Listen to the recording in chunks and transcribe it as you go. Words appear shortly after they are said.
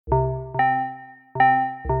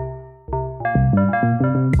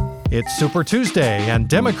It's Super Tuesday, and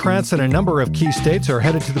Democrats in a number of key states are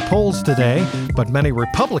headed to the polls today, but many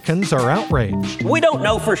Republicans are outraged. We don't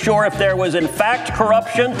know for sure if there was in fact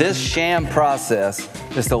corruption. This sham process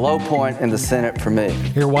is the low point in the Senate for me.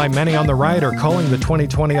 Hear why many on the right are calling the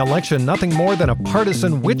 2020 election nothing more than a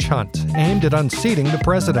partisan witch hunt aimed at unseating the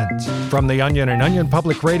president. From The Onion and Onion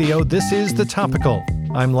Public Radio, this is The Topical.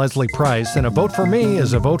 I'm Leslie Price, and a vote for me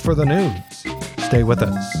is a vote for the news. Stay with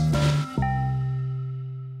us.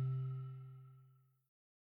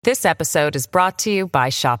 This episode is brought to you by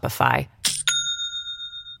Shopify.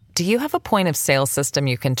 Do you have a point of sale system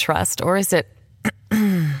you can trust, or is it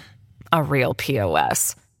a real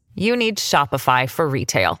POS? You need Shopify for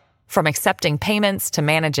retail. From accepting payments to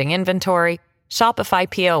managing inventory, Shopify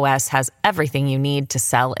POS has everything you need to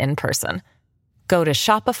sell in person. Go to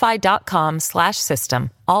shopify.com/system,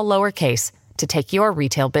 all lowercase, to take your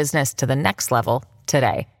retail business to the next level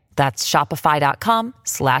today. That's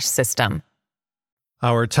shopify.com/system.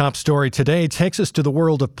 Our top story today takes us to the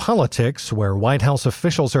world of politics, where White House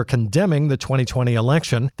officials are condemning the 2020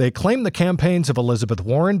 election. They claim the campaigns of Elizabeth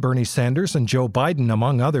Warren, Bernie Sanders, and Joe Biden,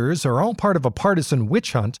 among others, are all part of a partisan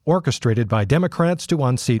witch hunt orchestrated by Democrats to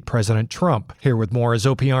unseat President Trump. Here with more is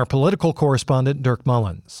OPR political correspondent Dirk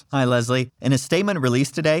Mullins. Hi, Leslie. In a statement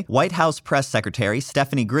released today, White House Press Secretary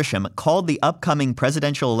Stephanie Grisham called the upcoming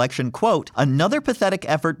presidential election, quote, another pathetic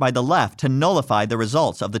effort by the left to nullify the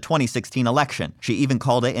results of the 2016 election. She even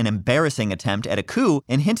called it an embarrassing attempt at a coup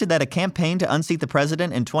and hinted that a campaign to unseat the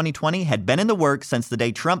president in 2020 had been in the works since the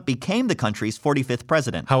day Trump became the country's 45th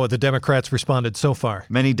president. How have the Democrats responded so far?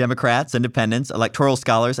 Many Democrats, independents, electoral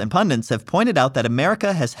scholars, and pundits have pointed out that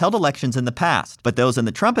America has held elections in the past, but those in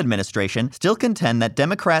the Trump administration still contend that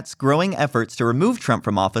Democrats' growing efforts to remove Trump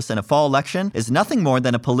from office in a fall election is nothing more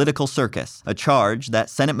than a political circus, a charge that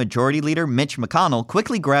Senate Majority Leader Mitch McConnell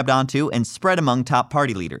quickly grabbed onto and spread among top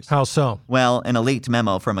party leaders. How so? Well, in a leaked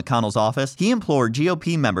memo from McConnell's office, he implored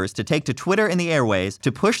GOP members to take to Twitter and the airways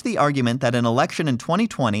to push the argument that an election in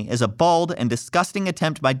 2020 is a bald and disgusting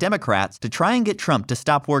attempt by Democrats to try and get Trump to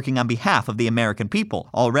stop working on behalf of the American people.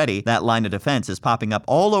 Already, that line of defense is popping up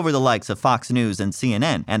all over the likes of Fox News and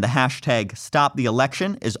CNN, and the hashtag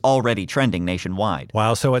 #StopTheElection is already trending nationwide.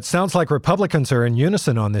 Wow, so it sounds like Republicans are in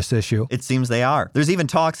unison on this issue. It seems they are. There's even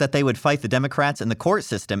talks that they would fight the Democrats in the court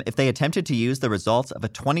system if they attempted to use the results of a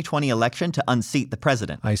 2020 election to unseat the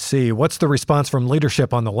president. I see. What's the response from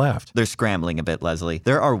leadership on the left? They're scrambling a bit, Leslie.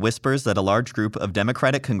 There are whispers that a large group of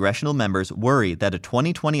Democratic congressional members worry that a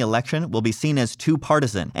 2020 election will be seen as too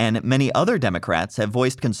partisan, and many other Democrats have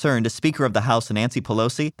voiced concern to Speaker of the House Nancy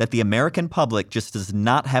Pelosi that the American public just does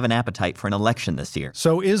not have an appetite for an election this year.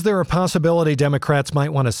 So is there a possibility Democrats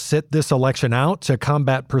might want to sit this election out to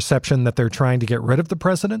combat perception that they're trying to get rid of the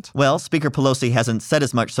president? Well, Speaker Pelosi hasn't said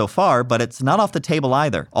as much so far, but it's not off the table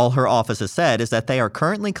either. All her office has said is that they are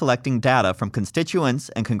currently collecting data from constituents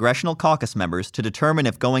and congressional caucus members to determine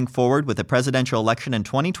if going forward with a presidential election in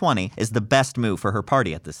 2020 is the best move for her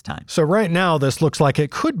party at this time. So right now, this looks like it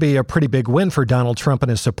could be a pretty big win for Donald Trump and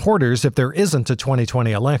his supporters if there isn't a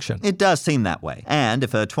 2020 election. It does seem that way. And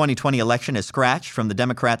if a 2020 election is scratched from the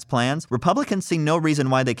Democrats' plans, Republicans see no reason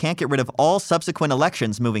why they can't get rid of all subsequent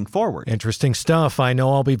elections moving forward. Interesting stuff. I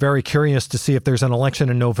know I'll be very curious to see if there's an election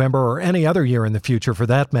in November or any other year in the future for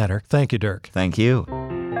that matter. Thank you, Dirk. Thank you.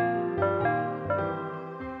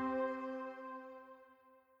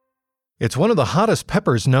 It's one of the hottest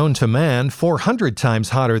peppers known to man, 400 times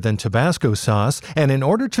hotter than Tabasco sauce. And in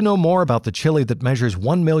order to know more about the chili that measures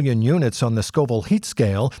 1 million units on the Scoville heat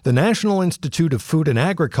scale, the National Institute of Food and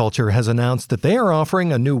Agriculture has announced that they are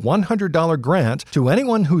offering a new $100 grant to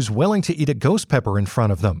anyone who's willing to eat a ghost pepper in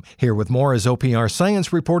front of them. Here with more is OPR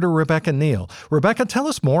science reporter Rebecca Neal. Rebecca, tell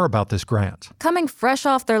us more about this grant. Coming fresh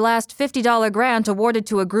off their last $50 grant awarded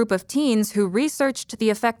to a group of teens who researched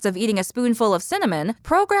the effects of eating a spoonful of cinnamon,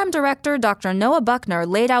 program director Dr. Noah Buckner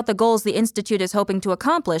laid out the goals the Institute is hoping to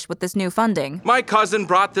accomplish with this new funding. My cousin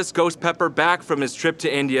brought this ghost pepper back from his trip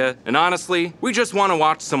to India, and honestly, we just want to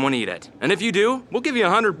watch someone eat it. And if you do, we'll give you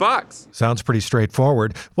 $100. Sounds pretty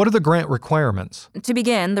straightforward. What are the grant requirements? To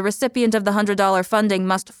begin, the recipient of the $100 funding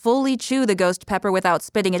must fully chew the ghost pepper without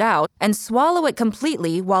spitting it out and swallow it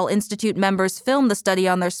completely while Institute members film the study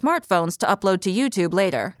on their smartphones to upload to YouTube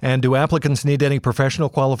later. And do applicants need any professional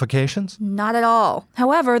qualifications? Not at all.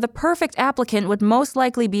 However, the perfect perfect applicant would most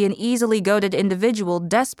likely be an easily goaded individual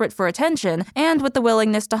desperate for attention and with the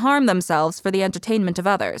willingness to harm themselves for the entertainment of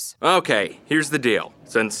others. Okay, here's the deal.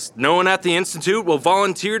 Since no one at the Institute will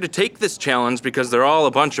volunteer to take this challenge because they're all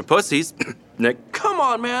a bunch of pussies, Nick, Come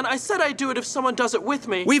on, man. I said I'd do it if someone does it with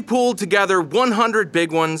me. we've pulled together 100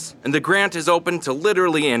 big ones, and the grant is open to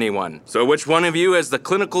literally anyone. So which one of you has the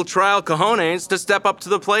clinical trial cojones to step up to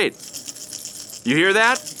the plate? You hear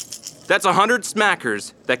that? That's 100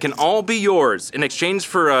 smackers that can all be yours in exchange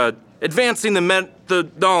for advancing the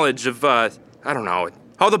knowledge of, I don't know,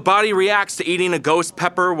 how the body reacts to eating a ghost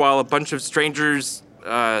pepper while a bunch of strangers,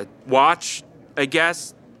 watch, I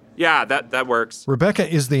guess. Yeah, that works. Rebecca,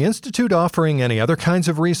 is the Institute offering any other kinds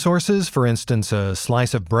of resources? For instance, a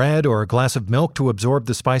slice of bread or a glass of milk to absorb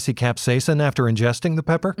the spicy capsaicin after ingesting the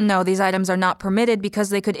pepper? No, these items are not permitted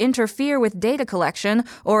because they could interfere with data collection,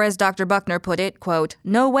 or as Dr. Buckner put it, quote,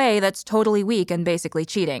 no way, that's totally weak and basically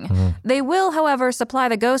cheating. They will, however, supply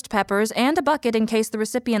the ghost peppers and a bucket in case the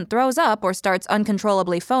recipient throws up or starts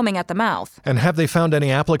uncontrollably foaming at the mouth. And have they found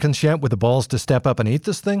any applicants yet with the balls to step up and eat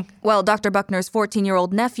this thing? Well, Dr. Buckner's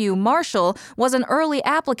 14-year-old nephew, Marshall, was an early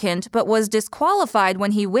applicant but was disqualified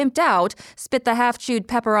when he wimped out, spit the half-chewed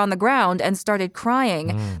pepper on the ground, and started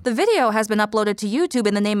crying. The video has been uploaded to YouTube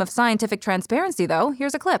in the name of scientific transparency, though.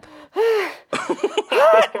 Here's a clip.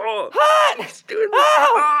 Hot! Dude.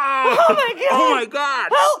 Oh my God! Oh my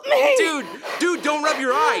God! Help me! Dude, don't rub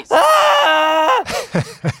your eyes!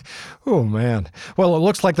 Oh, man. Well, it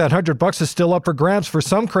looks like that $100 is still up for grabs for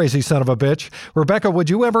some crazy son of a bitch. Rebecca, would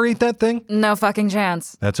you ever eat that thing? No fucking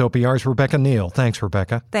chance. That's OPR's Rebecca Neal. Thanks,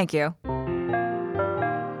 Rebecca. Thank you.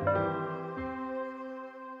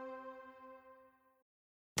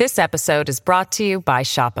 This episode is brought to you by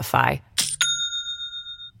Shopify.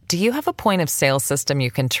 Do you have a point of sale system you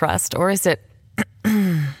can trust, or is it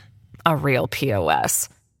a real POS?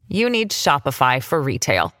 You need Shopify for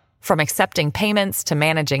retail. From accepting payments to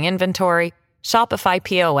managing inventory, Shopify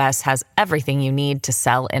POS has everything you need to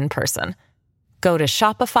sell in person. Go to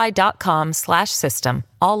shopify.com/system,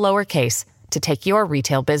 all lowercase, to take your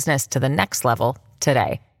retail business to the next level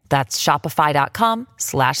today. That's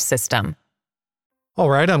shopify.com/system.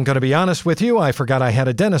 All right, I'm going to be honest with you. I forgot I had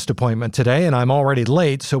a dentist appointment today, and I'm already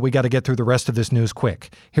late, so we got to get through the rest of this news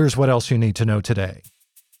quick. Here's what else you need to know today.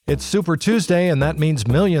 It's Super Tuesday, and that means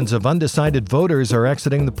millions of undecided voters are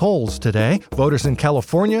exiting the polls today. Voters in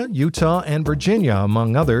California, Utah, and Virginia,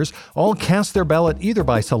 among others, all cast their ballot either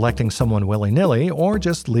by selecting someone willy-nilly or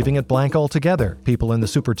just leaving it blank altogether. People in the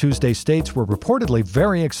Super Tuesday states were reportedly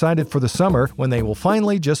very excited for the summer when they will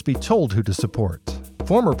finally just be told who to support.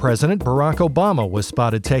 Former President Barack Obama was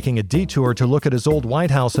spotted taking a detour to look at his old White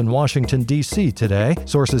House in Washington, D.C. today.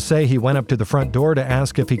 Sources say he went up to the front door to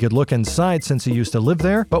ask if he could look inside since he used to live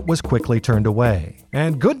there, but was quickly turned away.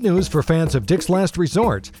 And good news for fans of Dick's Last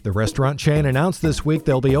Resort. The restaurant chain announced this week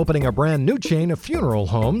they'll be opening a brand new chain of funeral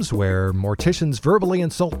homes where morticians verbally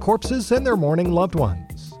insult corpses and their mourning loved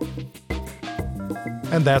ones.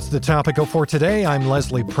 And that's the Topical for today. I'm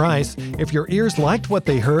Leslie Price. If your ears liked what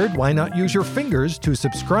they heard, why not use your fingers to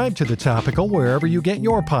subscribe to the Topical wherever you get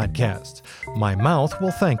your podcasts? My mouth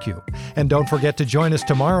will thank you. And don't forget to join us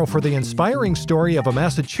tomorrow for the inspiring story of a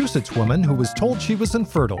Massachusetts woman who was told she was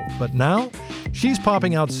infertile, but now she's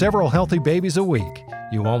popping out several healthy babies a week.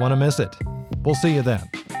 You won't want to miss it. We'll see you then.